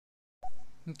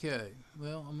Okay,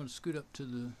 well, I'm going to scoot up to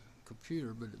the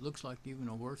computer, but it looks like even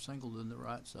a worse angle than the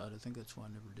right side. I think that's why I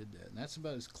never did that. And that's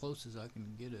about as close as I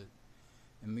can get it,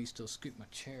 and me still scoot my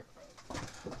chair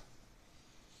up.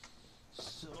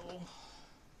 So,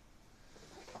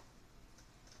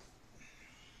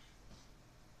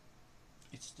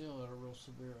 it's still at a real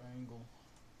severe angle.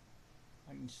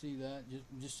 I can see that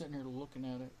just sitting here looking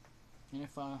at it. And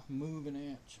if I move an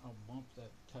inch, I'll bump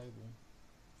that table.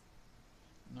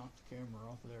 Knock the camera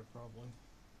off of there probably.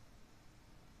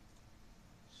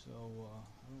 So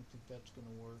I don't think that's going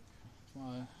to work. That's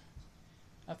why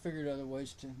I figured other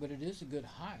ways to, but it is a good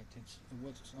height. It's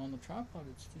what's on the tripod.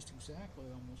 It's just exactly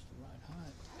almost the right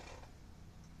height.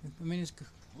 I mean, it's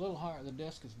a little higher. The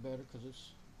desk is better because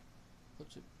it's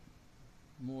puts it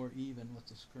more even with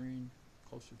the screen,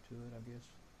 closer to it, I guess.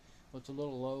 Well, it's a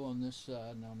little low on this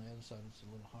side, and on the other side it's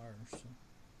a little higher. So,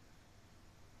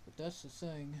 but that's the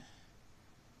thing.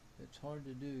 It's hard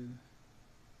to do.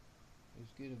 Is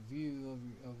get a view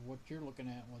of what you're looking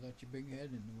at without your big head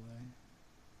in the way.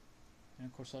 And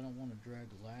of course, I don't want to drag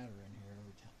the ladder in here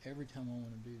every time I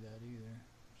want to do that either.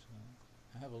 So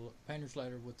I have a painter's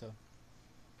ladder with a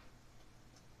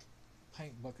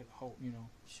paint bucket hole,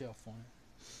 shelf on it.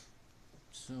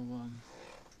 So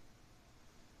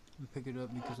I pick it up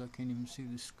because I can't even see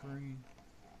the screen.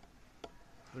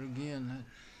 But again,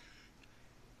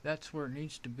 that's where it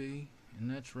needs to be, and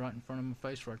that's right in front of my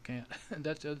face where I can't.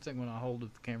 That's the other thing when I hold the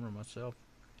camera myself.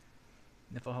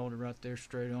 If I hold it right there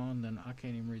straight on, then I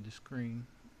can't even read the screen.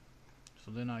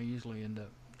 So then I usually end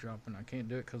up dropping. I can't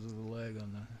do it because of the leg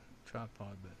on the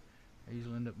tripod, but I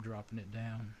usually end up dropping it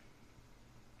down.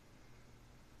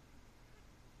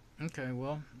 Okay,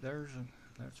 well,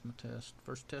 that's my test.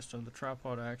 First test of the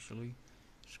tripod actually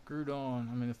screwed on.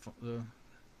 I mean, the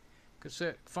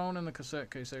cassette phone and the cassette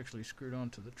case actually screwed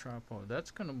onto the tripod. That's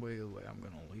gonna be the way I'm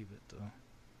gonna leave it though,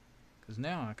 because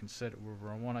now I can set it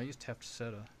wherever I want. I used to have to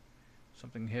set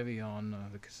something heavy on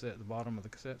the cassette, the bottom of the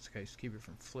cassette case, to keep it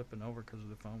from flipping over because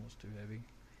the phone was too heavy.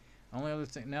 Only other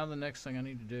thing now, the next thing I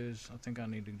need to do is I think I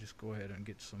need to just go ahead and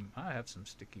get some. I have some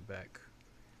sticky back.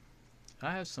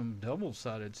 I have some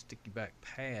double-sided sticky back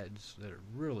pads that are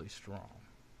really strong.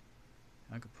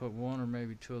 I could put one or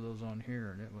maybe two of those on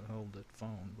here, and it would hold that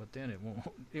phone. But then it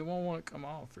won't want to come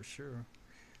off for sure.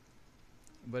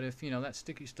 But if that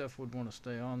sticky stuff would want to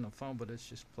stay on the phone, but it's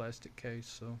just plastic case,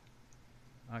 so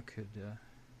I could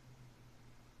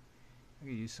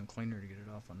use some cleaner to get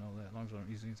it off. I know that. As long as I don't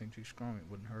use anything too strong, it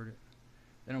wouldn't hurt it.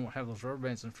 Then I won't have those rubber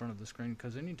bands in front of the screen,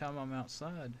 because anytime I'm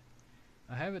outside,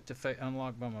 I have it to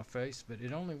unlock by my face, but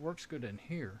it only works good in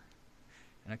here.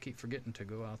 And I keep forgetting to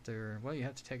go out there. Well, you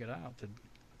have to take it out. I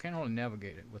can't only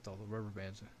navigate it with all the rubber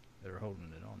bands that are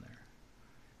holding it on there.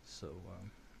 So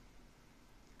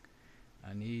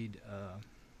I need,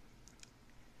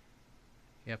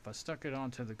 if I stuck it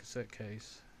onto the cassette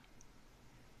case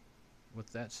with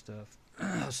that stuff,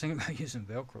 I was thinking about using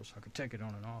Velcro so I could take it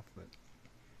on and off, but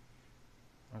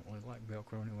I don't really like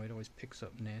Velcro anyway. It always picks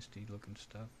up nasty looking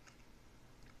stuff.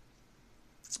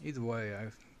 Either way, I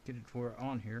get it for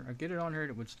on here. I get it on here,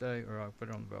 it would stay, or I put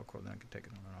it on the Velcro, then I can take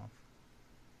it on and off.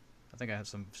 I think I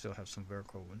still have some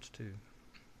Velcro ones too.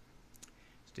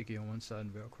 Sticky on one side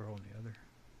and Velcro on the other.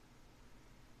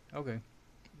 Okay,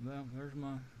 well, there's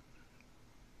my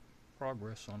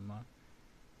progress on my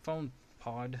phone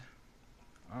pod.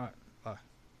 Alright, bye.